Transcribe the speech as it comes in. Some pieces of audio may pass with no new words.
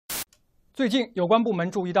最近，有关部门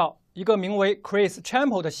注意到一个名为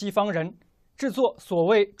Chappell 的西方人制作所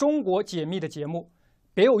谓“中国解密”的节目，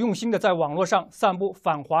别有用心地在网络上散布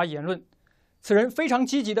反华言论。此人非常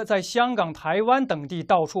积极地在香港、台湾等地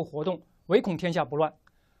到处活动，唯恐天下不乱。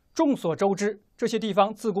众所周知，这些地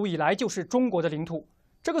方自古以来就是中国的领土。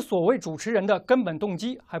这个所谓主持人的根本动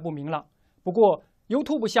机还不明朗。不过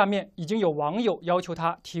 ，YouTube 下面已经有网友要求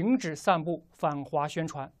他停止散布反华宣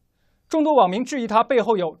传。众多网民质疑他背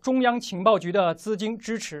后有中央情报局的资金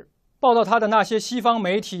支持。报道他的那些西方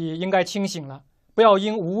媒体应该清醒了，不要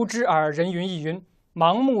因无知而人云亦云，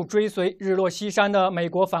盲目追随日落西山的美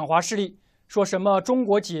国反华势力，说什么中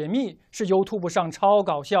国解密是 YouTube 上超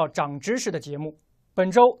搞笑、长知识的节目。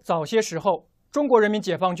本周早些时候，中国人民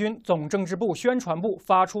解放军总政治部宣传部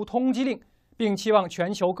发出通缉令，并期望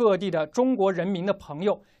全球各地的中国人民的朋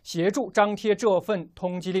友协助张贴这份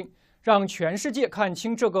通缉令，让全世界看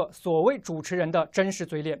清这个所谓主持人的真实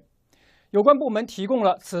嘴脸。有关部门提供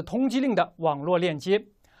了此通缉令的网络链接，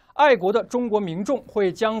爱国的中国民众会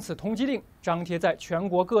将此通缉令张贴在全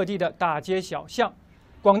国各地的大街小巷。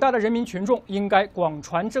广大的人民群众应该广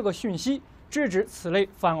传这个讯息，制止此类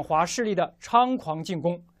反华势力的猖狂进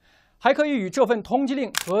攻。还可以与这份通缉令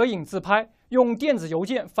合影自拍，用电子邮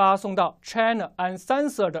件发送到 China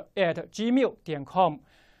Uncensored@gmail.com，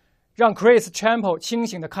 让 Chappell 清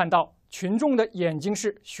醒地看到，群众的眼睛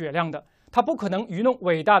是雪亮的，他不可能愚弄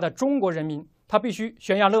伟大的中国人民，他必须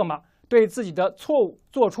悬崖勒马，对自己的错误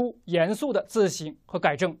做出严肃的自省和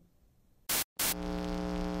改正。